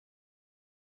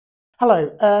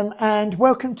Hello, and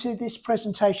welcome to this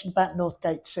presentation about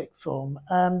Northgate Sixth Form.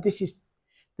 This is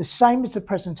the same as the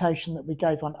presentation that we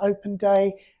gave on Open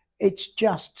Day. It's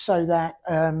just so that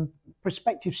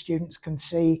prospective students can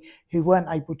see who weren't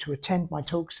able to attend my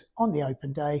talks on the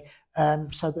Open Day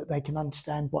so that they can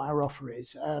understand what our offer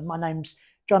is. My name's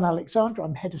John Alexander.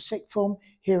 I'm Head of Sixth Form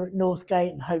here at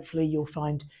Northgate, and hopefully you'll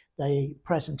find the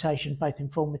presentation both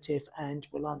informative and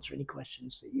will answer any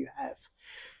questions that you have.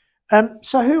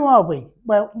 So who are we?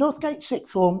 Well, Northgate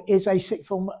Sixth Form is a sixth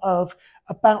form of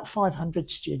about 500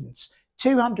 students,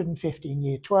 250 in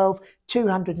Year 12,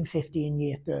 250 in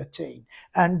Year 13.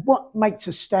 And what makes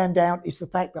us stand out is the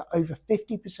fact that over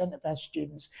 50% of our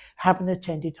students haven't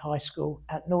attended high school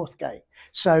at Northgate.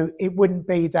 So it wouldn't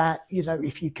be that,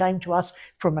 if you came to us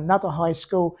from another high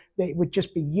school, that it would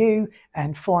just be you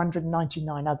and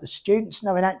 499 other students.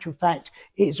 No, in actual fact,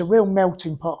 it is a real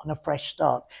melting pot and a fresh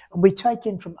start. And we take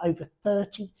in from over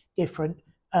 30 different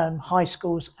high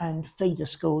schools and feeder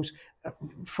schools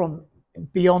from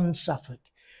beyond Suffolk.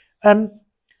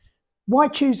 Why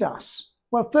choose us?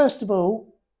 Well, first of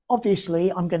all,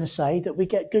 obviously, I'm going to say that we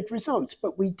get good results,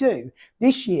 but we do.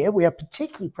 This year, we are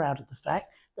particularly proud of the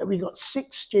fact that we got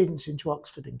 6 students into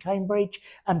Oxford and Cambridge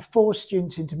and 4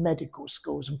 students into medical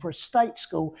schools. And for a state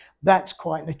school, that's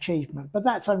quite an achievement. But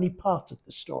that's only part of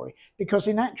the story, because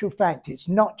in actual fact, it's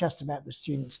not just about the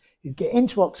students who get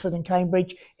into Oxford and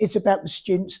Cambridge, it's about the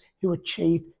students who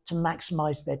achieve to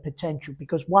maximise their potential.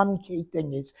 Because one key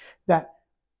thing is that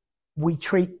we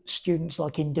treat students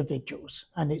like individuals,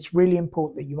 and it's really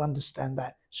important that you understand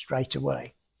that straight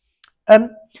away.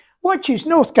 Why choose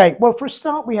Northgate? Well, for a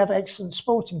start, we have excellent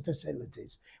sporting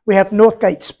facilities. We have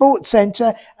Northgate Sports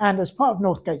Centre, and as part of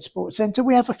Northgate Sports Centre,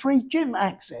 we have a free gym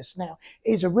access. Now,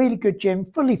 it is a really good gym,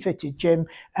 fully fitted gym,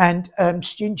 and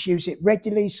students use it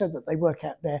regularly so that they work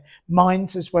out their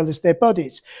minds as well as their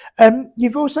bodies.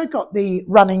 You've also got the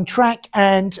running track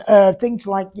and things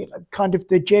like, kind of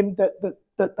the gym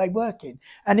that they work in.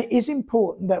 And it is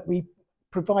important that we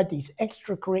provide these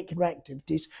extracurricular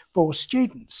activities for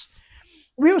students.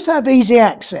 We also have easy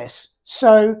access.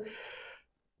 So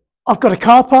I've got a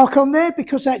car park on there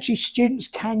because actually students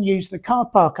can use the car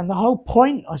park. And the whole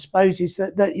point, I suppose, is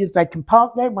that they can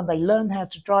park there when they learn how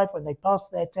to drive, when they pass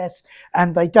their tests,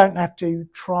 and they don't have to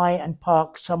try and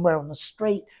park somewhere on the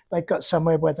street. They've got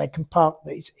somewhere where they can park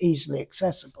that is easily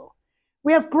accessible.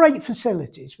 We have great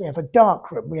facilities. We have a dark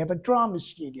room, we have a drama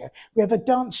studio, we have a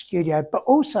dance studio, but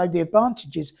also the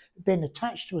advantages of being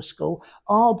attached to a school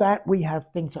are that we have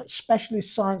things like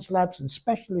specialist science labs and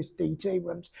specialist DT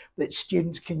rooms that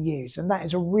students can use. And that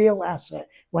is a real asset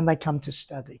when they come to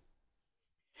study.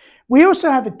 We also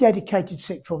have a dedicated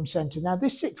sixth form centre. Now,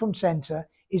 this sixth form centre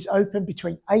is open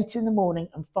between 8 in the morning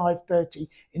and 5:30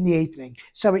 in the evening.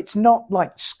 So it's not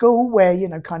like school where,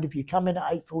 kind of you come in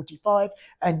at 8:45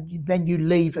 and then you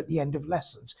leave at the end of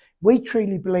lessons. We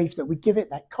truly believe that we give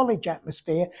it that college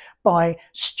atmosphere by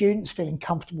students feeling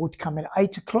comfortable to come in at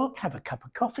 8 o'clock, have a cup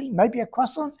of coffee, maybe a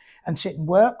croissant, and sit and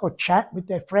work or chat with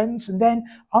their friends. And then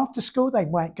after school, they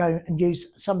might go and use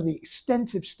some of the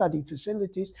extensive study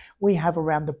facilities we have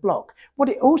around the block. What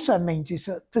it also means is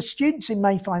that for students who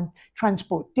may find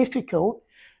transport difficult,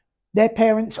 their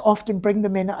parents often bring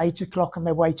them in at 8 o'clock on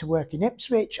their way to work in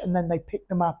Ipswich, and then they pick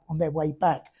them up on their way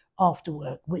back after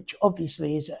work, which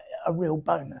obviously is a real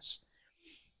bonus.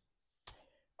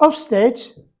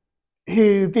 Ofsted,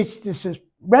 who visited us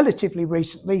relatively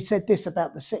recently, said this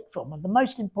about the sixth form. And the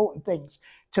most important things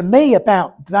to me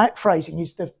about that phrasing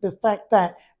is the fact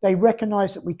that they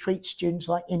recognise that we treat students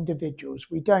like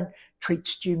individuals. We don't treat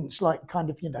students like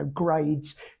kind of,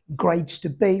 grades to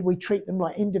be. We treat them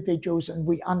like individuals and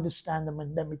we understand them,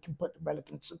 and then we can put the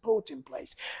relevant support in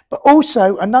place. But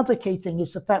also another key thing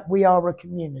is the fact we are a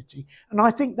community. And I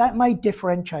think that may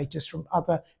differentiate us from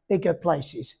other bigger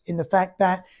places in the fact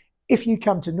that if you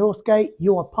come to Northgate,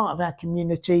 you are part of our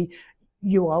community,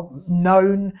 you are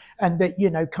known, and that,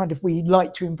 we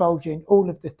like to involve you in all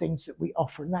of the things that we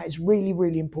offer. And that is really,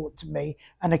 really important to me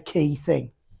and a key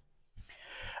thing.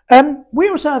 We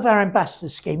also have our ambassador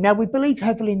scheme. Now, we believe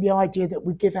heavily in the idea that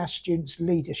we give our students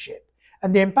leadership.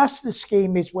 And the ambassador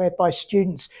scheme is whereby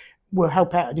students will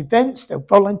help out at events, they'll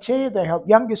volunteer, they'll help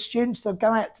younger students, they'll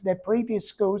go out to their previous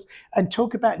schools and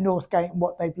talk about Northgate and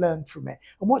what they've learned from it.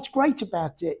 And what's great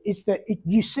about it is that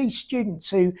you see students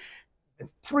who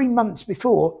 3 months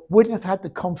before wouldn't have had the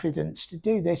confidence to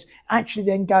do this, actually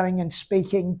then going and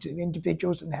speaking to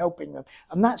individuals and helping them.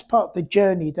 And that's part of the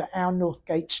journey that our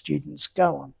Northgate students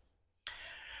go on.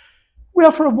 We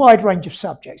offer a wide range of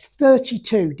subjects,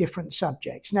 32 different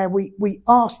subjects. Now, we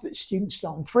ask that students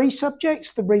start on 3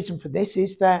 subjects. The reason for this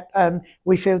is that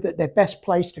we feel that they're best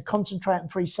placed to concentrate on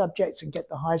 3 subjects and get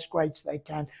the highest grades they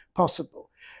can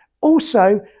possible.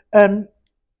 Also,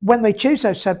 when they choose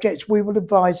those subjects, we will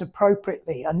advise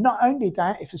appropriately. And not only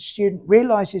that, if a student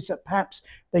realises that perhaps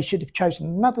they should have chosen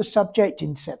another subject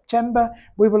in September,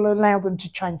 we will allow them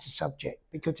to change the subject,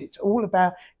 because it's all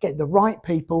about getting the right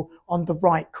people on the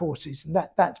right courses, and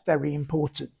that's very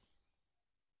important.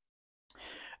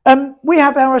 We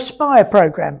have our Aspire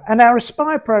programme, and our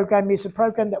Aspire programme is a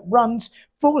programme that runs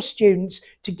for students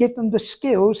to give them the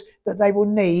skills that they will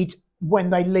need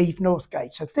when they leave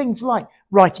Northgate. So things like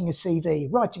writing a CV,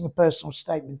 writing a personal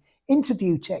statement,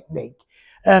 interview technique,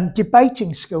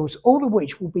 debating skills, all of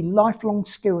which will be lifelong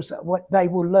skills that they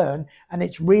will learn. And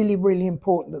it's really, really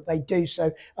important that they do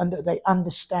so and that they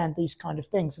understand these kind of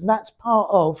things. And that's part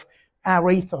of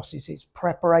our ethos, is its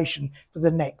preparation for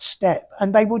the next step.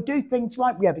 And they will do things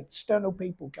like, we have external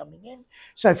people coming in,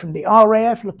 so from the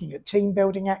RAF looking at team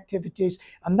building activities,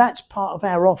 and that's part of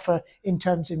our offer in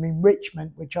terms of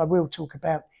enrichment, which I will talk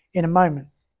about in a moment.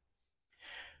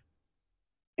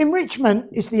 Enrichment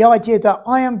is the idea that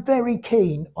I am very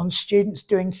keen on students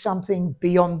doing something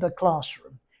beyond the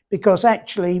classroom. Because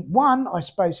actually, one, I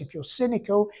suppose if you're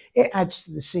cynical, it adds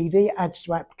to the CV, it adds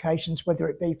to applications, whether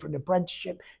it be for an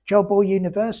apprenticeship, job or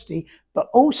university. But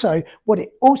also, what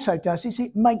it also does is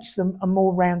it makes them a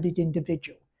more rounded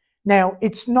individual. Now,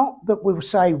 it's not that we'll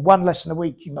say 1 lesson a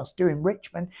week you must do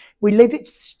enrichment. We leave it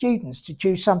to students to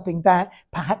choose something that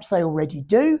perhaps they already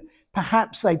do,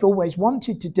 perhaps they've always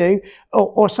wanted to do,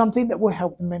 or something that will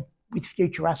help them with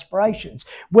future aspirations,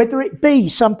 whether it be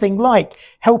something like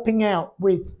helping out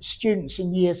with students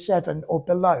in year 7 or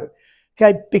below,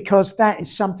 okay, because that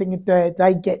is something that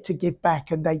they get to give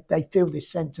back, and they feel this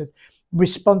sense of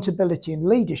responsibility and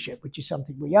leadership, which is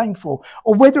something we aim for,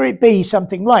 or whether it be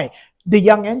something like the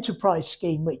Young Enterprise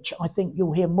Scheme, which I think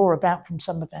you'll hear more about from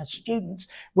some of our students,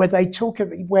 where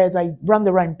they run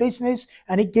their own business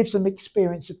and it gives them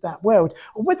experience of that world,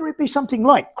 or whether it be something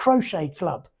like Crochet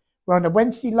Club, where on a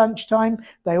Wednesday lunchtime,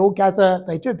 they all gather,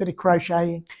 they do a bit of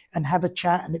crocheting and have a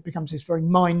chat, and it becomes this very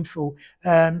mindful,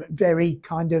 very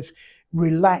kind of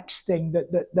relaxed thing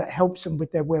that helps them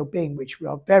with their well-being, which we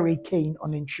are very keen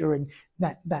on ensuring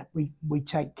that we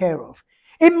take care of.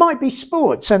 It might be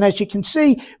sports, and as you can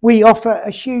see, we offer a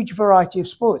huge variety of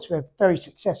sports. We have very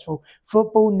successful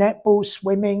football, netball,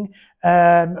 swimming.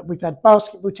 We've had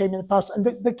basketball team in the past. And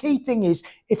the key thing is,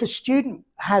 if a student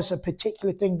has a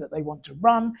particular thing that they want to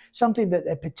run, something that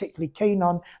they're particularly keen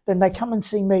on, then they come and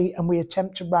see me and we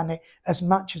attempt to run it as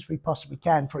much as we possibly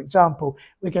can. For example,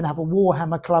 we're going to have a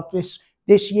Warhammer club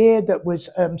this year that was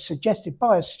suggested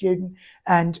by a student,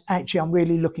 and actually I'm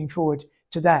really looking forward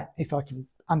to that, if I can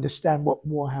understand what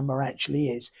Warhammer actually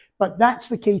is. But that's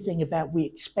the key thing about, we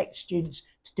expect students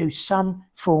to do some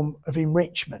form of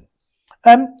enrichment.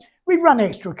 We run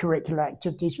extracurricular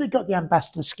activities. We've got the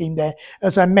ambassador scheme there,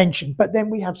 as I mentioned, but then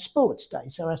we have sports day.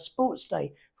 So our sports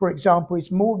day, for example,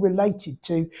 is more related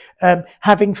to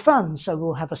having fun. So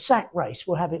we'll have a sack race.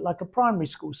 We'll have it like a primary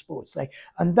school sports day.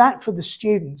 And that for the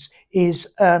students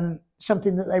is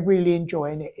something that they really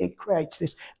enjoy, and it creates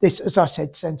this, as I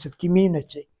said, sense of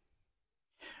community.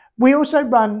 We also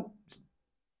run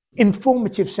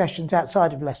informative sessions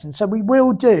outside of lessons. So we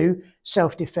will do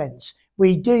self-defence.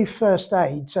 We do first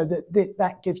aid, so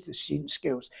that gives the students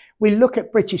skills. We look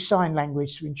at British Sign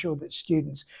Language to ensure that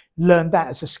students learn that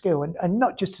as a skill, and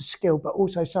not just a skill, but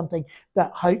also something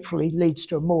that hopefully leads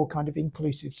to a more kind of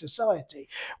inclusive society.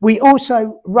 We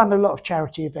also run a lot of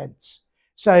charity events.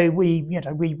 So we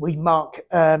mark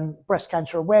Breast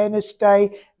Cancer Awareness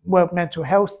Day, World Mental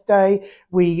Health Day.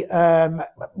 We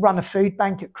run a food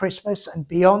bank at Christmas and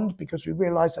beyond, because we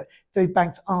realise that food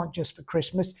banks aren't just for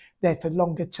Christmas, they're for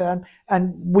longer term.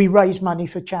 And we raise money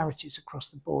for charities across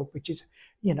the board, which is,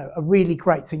 a really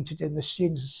great thing to do. And the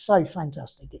students are so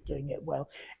fantastic at doing it well.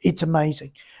 It's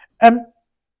amazing.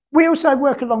 We also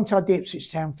work alongside the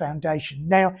Ipswich Town Foundation.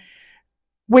 Now,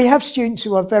 we have students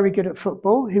who are very good at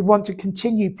football, who want to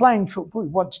continue playing football, who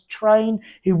want to train,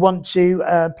 who want to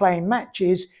play in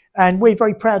matches. And we're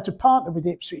very proud to partner with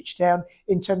Ipswich Town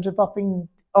in terms of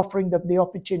offering them the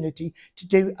opportunity to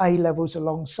do A-levels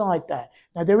alongside that.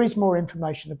 Now, there is more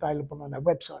information available on our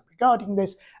website regarding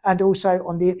this, and also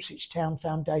on the Ipswich Town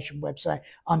Foundation website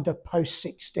under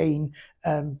Post-16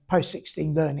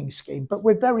 Learning Scheme. But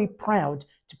we're very proud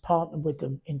to partner with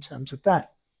them in terms of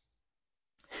that.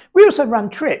 We also run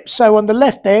trips. So on the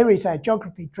left there is our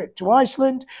geography trip to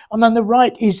Iceland, and on the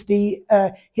right is the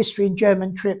history and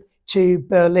German trip to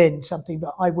Berlin, something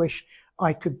that I wish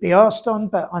I could be asked on,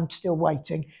 but I'm still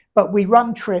waiting. But we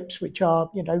run trips which are,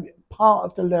 you know, part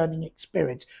of the learning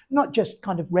experience, not just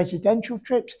kind of residential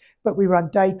trips, but we run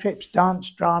day trips, dance,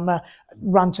 drama,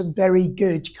 run some very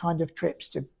good kind of trips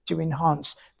to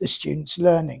enhance the students'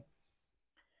 learning.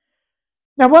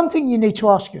 Now, one thing you need to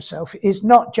ask yourself is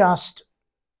not just,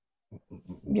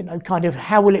 you know, kind of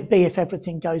how will it be if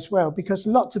everything goes well? Because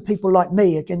lots of people like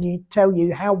me are going to tell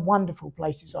you how wonderful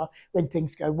places are when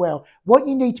things go well. What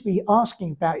you need to be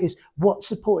asking about is what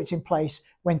support is in place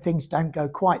when things don't go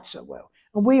quite so well.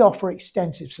 And we offer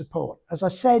extensive support. As I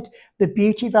said, the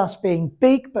beauty of us being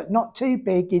big but not too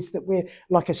big is that we're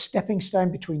like a stepping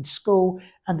stone between school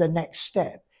and the next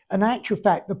step. In actual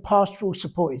fact, the pastoral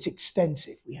support is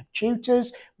extensive. We have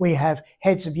tutors, we have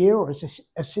heads of year, or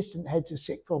assistant heads of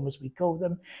sixth form as we call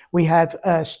them. We have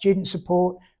student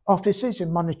support officers who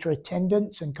monitor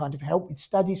attendance and kind of help with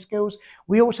study skills.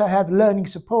 We also have a learning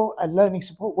support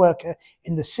worker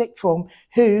in the sixth form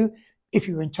who, if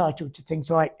you're entitled to things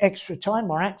like extra time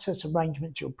or access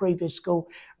arrangement to your previous school,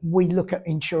 we look at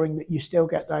ensuring that you still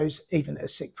get those even at a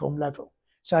sixth form level.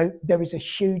 So there is a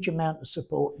huge amount of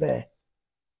support there.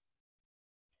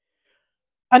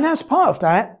 And as part of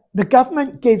that, the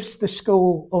government gives the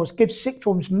school or gives sixth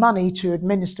forms money to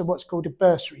administer what's called a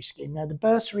bursary scheme. Now, the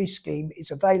bursary scheme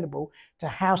is available to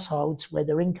households where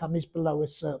their income is below a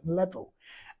certain level.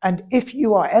 And if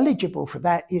you are eligible for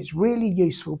that, it's really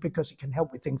useful because it can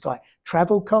help with things like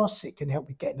travel costs, it can help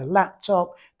with getting a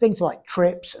laptop, things like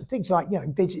trips and things like, you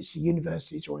know, visits to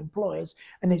universities or employers.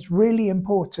 And it's really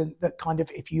important that kind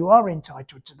of, if you are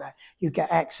entitled to that, you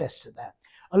get access to that.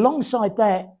 Alongside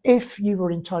that, if you were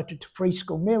entitled to free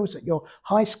school meals at your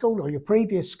high school or your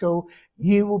previous school,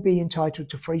 you will be entitled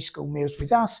to free school meals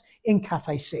with us in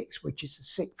Cafe 6, which is the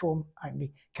sixth form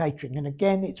only catering. And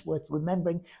again, it's worth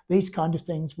remembering these kind of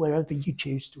things wherever you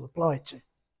choose to apply to.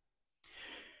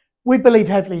 We believe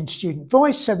heavily in student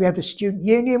voice, so we have a student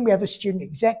union, we have a student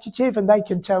executive, and they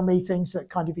can tell me things that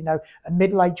kind of, you know, a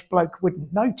middle-aged bloke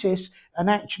wouldn't notice, and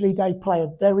actually they play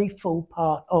a very full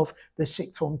part of the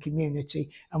sixth form community,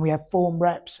 and we have form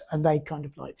reps, and they kind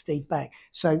of like feedback.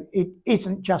 So it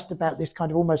isn't just about this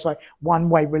kind of almost like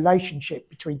one-way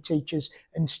relationship between teachers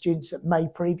and students that may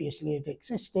previously have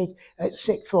existed. At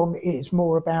sixth form, it is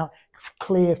more about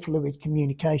clear, fluid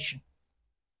communication.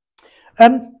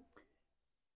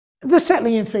 The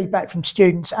settling in feedback from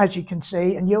students, as you can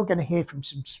see, and you're going to hear from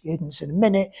some students in a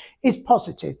minute, is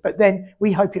positive, but then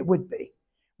we hope it would be.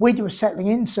 We do a settling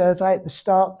in survey at the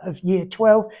start of year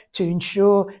 12 to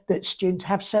ensure that students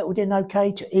have settled in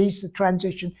okay, to ease the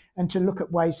transition and to look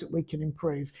at ways that we can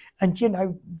improve. And, you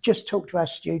know, just talk to our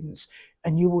students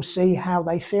and you will see how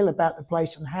they feel about the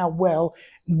place and how well,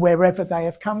 wherever they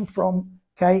have come from,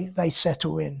 okay, they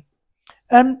settle in.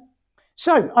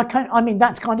 So, I mean,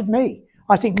 that's kind of me.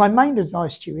 I think my main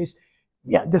advice to you is,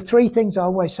 yeah, the three things I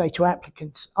always say to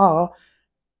applicants are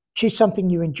choose something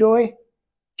you enjoy,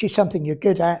 choose something you're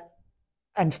good at,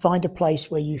 and find a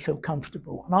place where you feel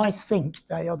comfortable. And I think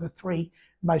they are the three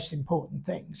most important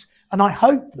things. And I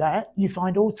hope that you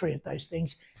find all three of those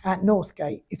things at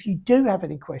Northgate. If you do have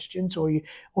any questions or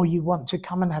you want to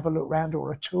come and have a look around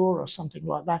or a tour or something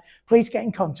like that, please get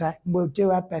in contact and we'll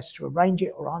do our best to arrange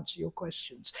it or answer your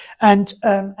questions. And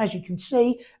as you can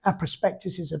see, our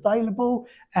prospectus is available.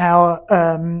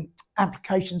 Our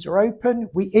applications are open.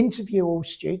 We interview all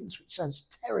students, which sounds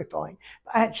terrifying,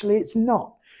 but actually it's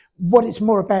not. What it's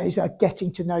more about is a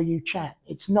getting to know you chat.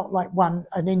 It's not like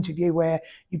an interview where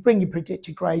you bring your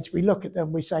predicted grades, we look at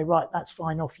them, we say, right, that's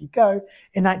fine, off you go.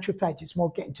 In actual fact, it's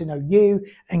more getting to know you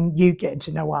and you getting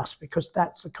to know us, because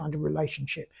that's the kind of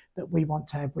relationship that we want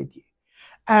to have with you.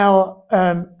 Our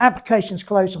applications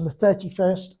close on the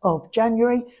 31st of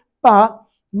January, but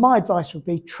my advice would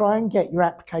be try and get your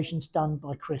applications done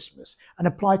by Christmas and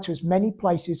apply to as many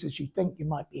places as you think you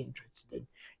might be interested in.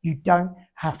 You don't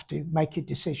have to make a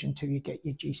decision until you get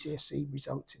your GCSE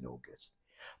results in August.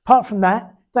 Apart from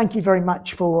that, thank you very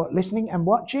much for listening and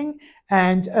watching,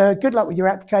 and good luck with your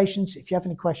applications. If you have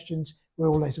any questions, we're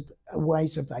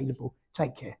always available.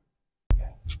 Take care.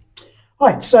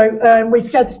 Right, so we've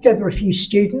gathered together a few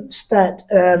students that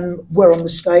were on the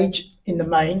stage in the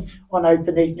main on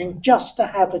open evening, just to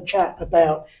have a chat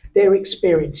about their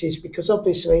experiences, because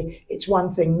obviously it's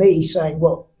one thing me saying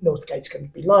what Northgate's going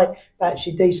to be like, but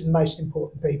actually these are the most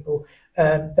important people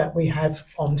that we have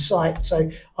on site. So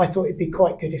I thought it'd be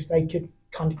quite good if they could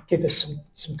kind of give us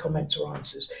some comments or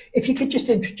answers. If you could just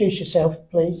introduce yourself,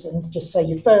 please, and just say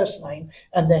your first name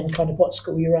and then kind of what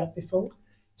school you're at before.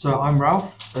 So I'm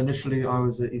Ralph. Initially I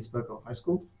was at East Burkow High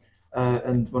School,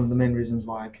 and one of the main reasons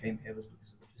why I came here was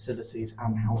because of the facilities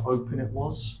and how open it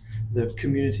was. The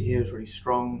community here is really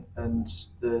strong, and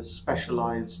the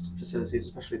specialised facilities,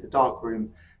 especially the dark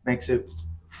room, makes it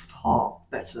far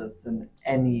better than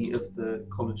any of the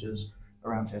colleges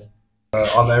around here.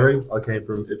 I'm Mary. I came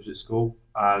from Ipswich School,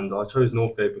 and I chose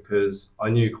Northgate because I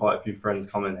knew quite a few friends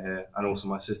coming here, and also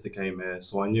my sister came here,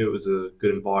 so I knew it was a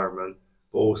good environment.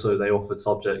 But also they offered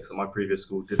subjects that my previous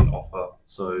school didn't offer,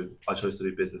 so I chose to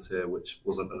do business here, which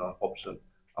wasn't an option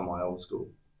at my old school.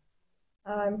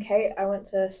 I'm Kate. I went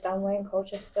to Stanway in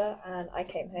Colchester, and I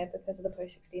came here because of the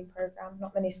post-16 programme.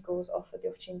 Not many schools offered the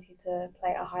opportunity to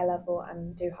play at a high level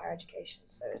and do higher education,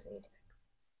 so it was an easy pick.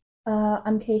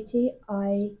 I'm Katie.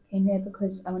 I came here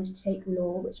because I wanted to take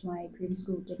law, which my previous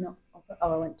school did not offer.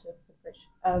 Oh, I went to Woodbridge.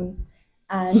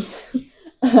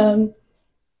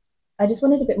 I just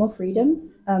wanted a bit more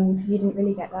freedom because you didn't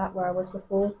really get that where I was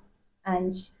before,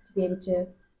 and to be able to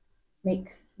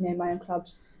make my own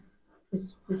clubs.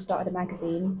 Because we've started a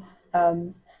magazine,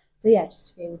 so yeah, just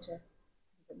to be able to have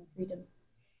a bit more freedom.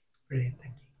 Brilliant,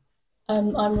 thank you.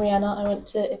 I'm Rihanna. I went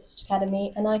to Ipswich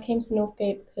Academy, and I came to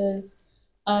Northgate because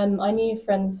I knew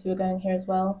friends who were going here as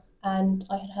well, and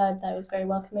I had heard that it was very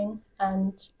welcoming,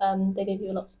 and they gave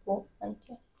you a lot of support. And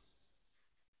yeah.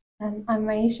 I'm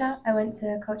Maisha. I went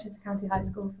to Colchester County High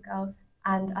School for girls,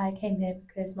 and I came here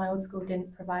because my old school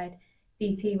didn't provide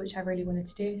DT, which I really wanted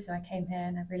to do, so I came here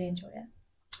and I've really enjoyed it.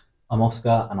 I'm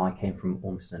Oscar, and I came from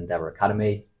Ormiston Endeavour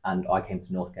Academy, and I came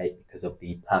to Northgate because of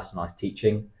the personalised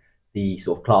teaching. The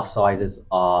sort of class sizes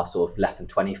are sort of less than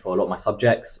 20 for a lot of my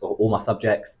subjects, or all my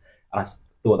subjects, and I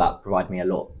thought that provided me a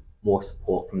lot more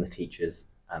support from the teachers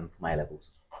for my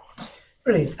A-levels.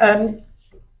 Brilliant.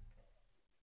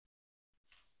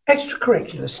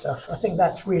 Extracurricular stuff, I think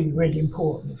that's really, really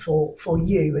important for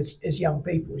you as young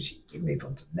people as you move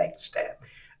on to the next step.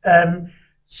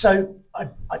 So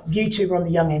you two were on the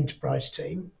Young Enterprise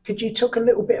team. Could you talk a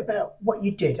little bit about what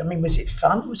you did? I mean, was it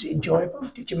fun? Was it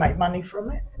enjoyable? Did you make money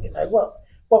from it?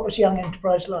 What was Young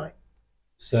Enterprise like?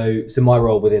 So my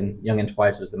role within Young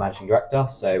Enterprise was the managing director.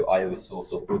 So I oversaw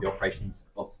sort of all the operations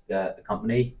of the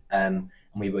company, and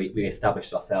we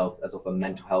established ourselves as of a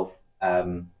mental health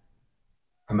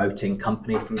promoting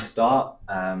company from the start.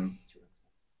 So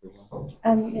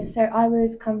I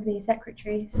was company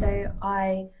secretary, so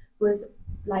I was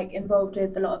involved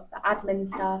with a lot of the admin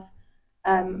stuff,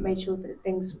 made sure that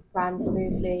things ran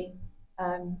smoothly.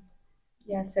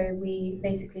 So we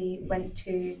basically went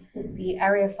to the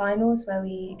area finals where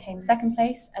we came second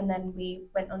place, and then we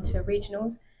went on to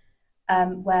regionals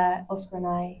where Oscar and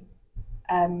I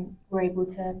were able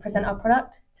to present our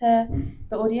product to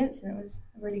the audience, and it was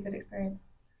a really good experience.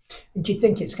 And do you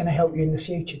think it's going to help you in the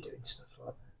future doing stuff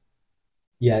like that?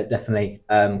 Yeah, definitely.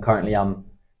 Currently I'm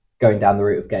going down the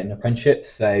route of getting an apprenticeship,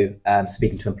 so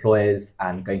speaking to employers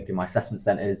and going through my assessment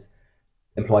centres,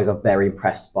 employers are very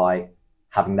impressed by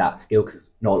having that skill because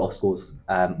not a lot of schools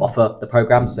offer the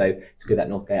programme, so it's good that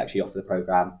Northgate actually offer the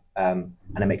programme, and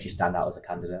it makes you stand out as a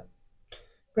candidate.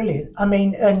 Brilliant. I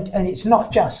mean, and it's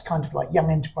not just kind of like Young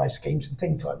Enterprise schemes and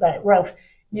things like that. Ralph,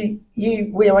 we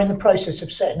are in the process of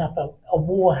setting up a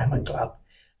Warhammer club,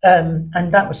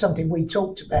 and that was something we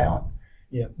talked about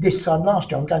this time last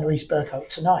year. I'm going to East Berkholt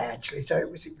tonight, actually, so it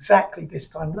was exactly this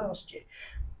time last year.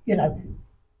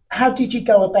 How did you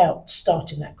go about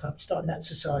starting that club, starting that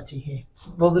society here?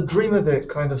 Well, the dream of it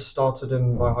kind of started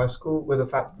in my high school with the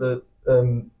fact that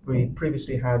we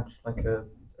previously had a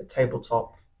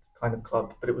tabletop kind of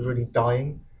club, but it was really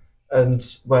dying. And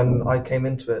when I came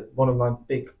into it, one of my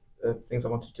big things I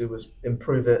wanted to do was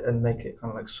improve it and make it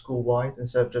kind of school-wide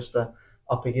instead of just the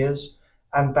upper years.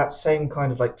 And that same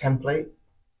kind of template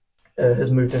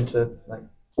has moved into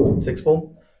sixth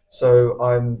form. So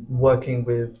I'm working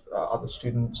with other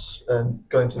students and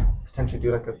going to potentially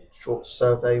do a short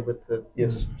survey with the year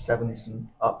 7s and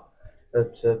up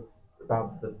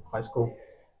about the high school.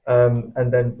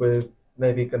 And then we're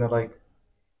maybe going to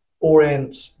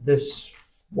orient this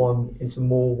one into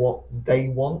more what they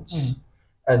want,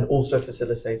 and also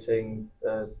facilitating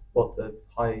what the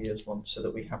higher years want, so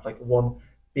that we have one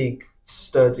big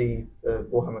sturdy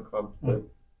Warhammer club that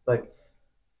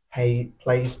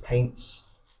plays, paints,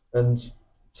 and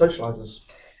socializes.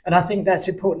 And I think that's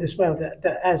important as well,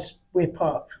 that as we're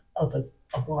part of a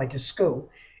wider school,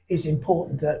 is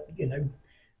important that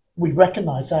we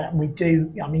recognise that, and we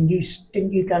do. I mean,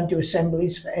 didn't you go and do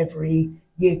assemblies for every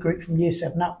year group from year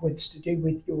 7 upwards to do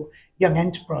with your Young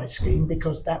Enterprise scheme,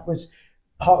 because that was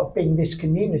part of being this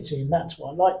community, and that's why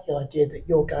I like the idea that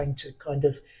you're going to kind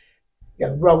of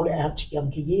roll it out to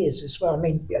younger years as well. I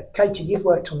mean, Katie, you've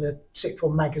worked on the Sixth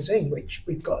Form magazine, which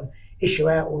we've got an issue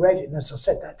out already, and as I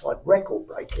said, that's record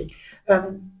breaking.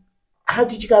 how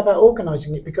did you go about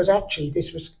organising it? Because actually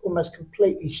this was almost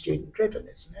completely student driven,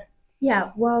 isn't it?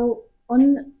 Yeah, well,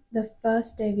 on the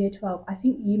first day of year 12, I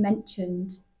think you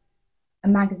mentioned a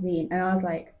magazine, and I was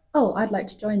like, oh, I'd like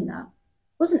to join that.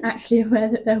 Wasn't actually aware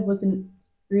that there wasn't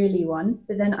really one,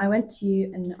 but then I went to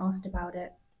you and asked about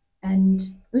it, and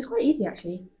it was quite easy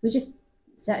actually. We just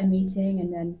set a meeting,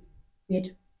 and then we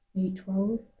had maybe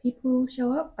 12 people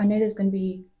show up. I know there's going to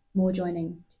be more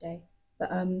joining today, but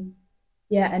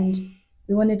yeah, and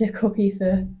we wanted a copy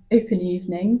for open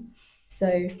evening,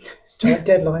 so Tight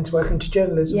deadlines, welcome to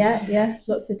journalism. yeah,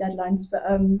 lots of deadlines, but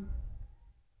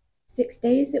 6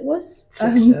 days it was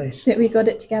 6 days. that we got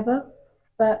it together.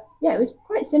 But yeah, it was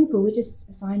quite simple. We just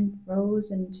assigned roles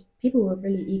and people were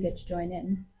really eager to join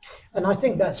in. And I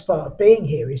think that's part of being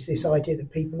here, is this idea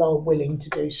that people are willing to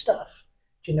do stuff.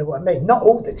 Do you know what I mean? Not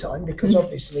all the time, because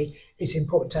obviously it's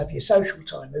important to have your social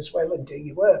time as well and do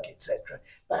your work, etc.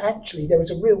 But actually there was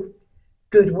a real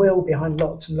goodwill behind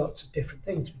lots and lots of different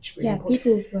things, which is really important.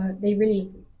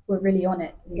 People were really on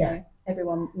it. You Yeah. know,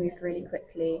 everyone moved really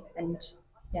quickly, and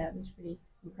yeah, it was really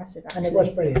impressive actually. And it was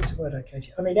brilliant. Well done,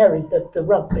 Katie. I mean, Erin, the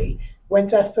rugby.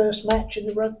 When's our first match in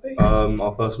the rugby?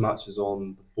 Our first match is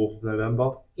on the 4th of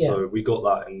November, Yeah. so we got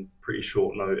that in pretty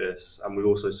short notice, and we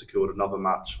also secured another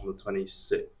match on the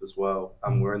 26th as well,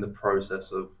 and we're in the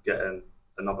process of getting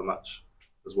another match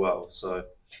as well. So,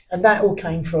 And that all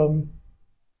came from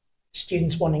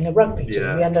students wanting a rugby team.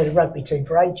 Yeah. We had a rugby team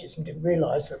for ages and didn't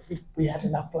realise that we had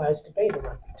enough players to be the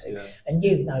rugby team. yeah. And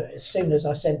you know, as soon as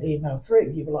I sent the email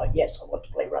through, you were like, yes, I want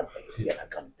to play rugby, you know,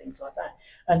 kind of things like that.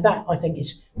 And that, I think,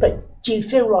 is, but do you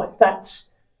feel like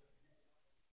that's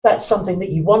something that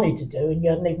you wanted to do and you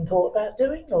hadn't even thought about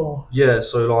doing, or? Yeah,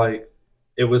 so like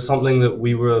it was something that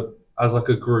we were, as like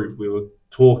a group, we were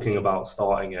talking about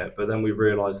starting it, but then we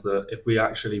realized that if we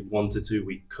actually wanted to,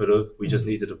 we could have. We just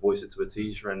needed to voice it to a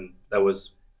teacher, and there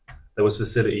was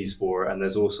facilities for it, and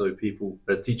there's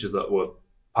teachers that were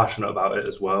passionate about it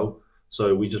as well.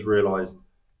 So we just realized,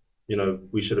 you know,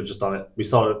 we should have just done it. We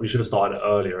should have started it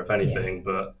earlier, if anything,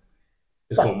 but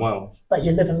it's gone well. But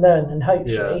you live and learn, and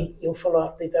hopefully you'll follow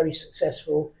up the very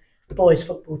successful boys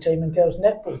football team and girls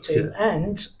netball team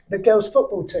and the girls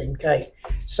football team, Kate.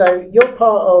 So you're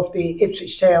part of the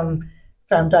Ipswich Town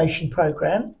Foundation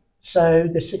programme, so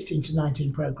the 16 to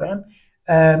 19 programme.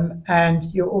 And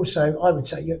you're also, I would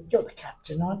say, you're the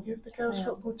captain, aren't you, of the girls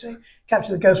football team?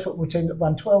 Captain of the girls football team that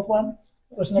won 12-1,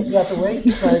 wasn't it, the other week?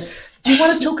 So do you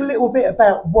want to talk a little bit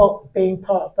about what being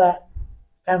part of that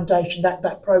foundation,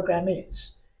 that programme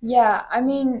is? Yeah, I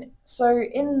mean, so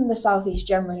in the Southeast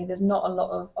generally, there's not a lot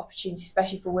of opportunities,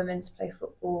 especially for women to play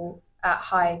football at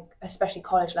high, especially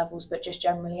college levels, but just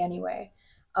generally anyway.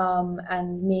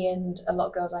 And me and a lot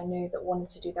of girls I knew that wanted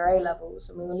to do their A-levels,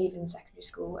 and we were leaving secondary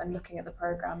school and looking at the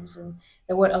programmes, and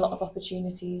there weren't a lot of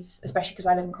opportunities, especially because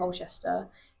I live in Colchester.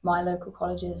 My local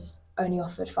colleges only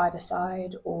offered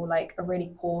 5-a-side or like a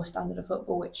really poor standard of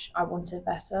football, which I wanted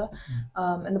better.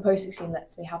 And the post-16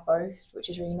 lets me have both, which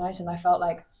is really nice. And I felt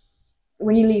like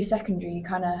when you leave secondary,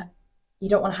 you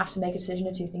don't want to have to make a decision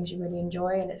or two things you really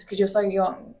enjoy, and it's because you're so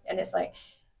young, and it's like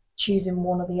choosing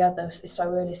one or the other is so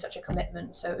early, such a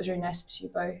commitment. So it was really nice to pursue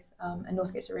both. And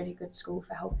Northgate's a really good school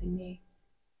for helping me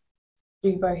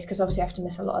do both, because obviously I have to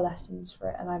miss a lot of lessons for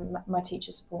it, and my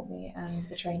teachers support me, and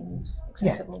the training's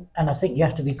accessible. Yeah. And I think you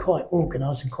have to be quite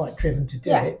organised and quite driven to do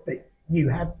it, but you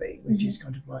have been, which is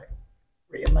kind of like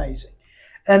really amazing.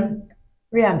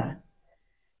 Rihanna,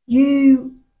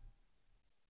 you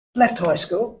left high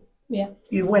school. Yeah.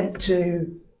 You went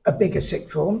to a bigger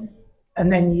sixth form,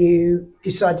 and then you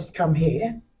decided to come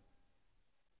here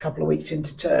a couple of weeks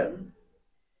into term.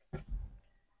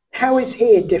 How is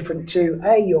here different to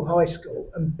A, your high school,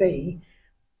 and B,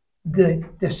 the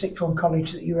sixth form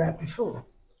college that you were at before?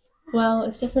 Well,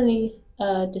 it's definitely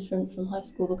different from high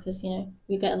school because, you know,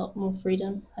 you get a lot more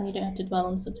freedom and you don't have to dwell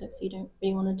on subjects you don't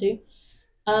really want to do.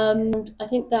 And I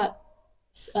think that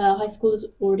high school is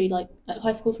already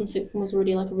high school from sixth form was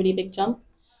already like a really big jump.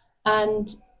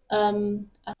 And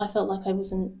I felt like I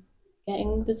wasn't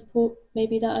getting the support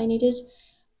maybe that I needed.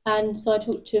 And so I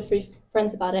talked to a few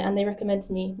friends about it, and they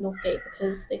recommended me Northgate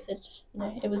because they said, you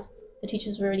know, the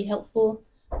teachers were really helpful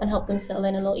and helped them settle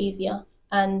in a lot easier.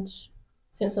 And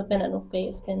since I've been at Northgate,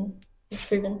 it's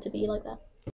proven to be like that.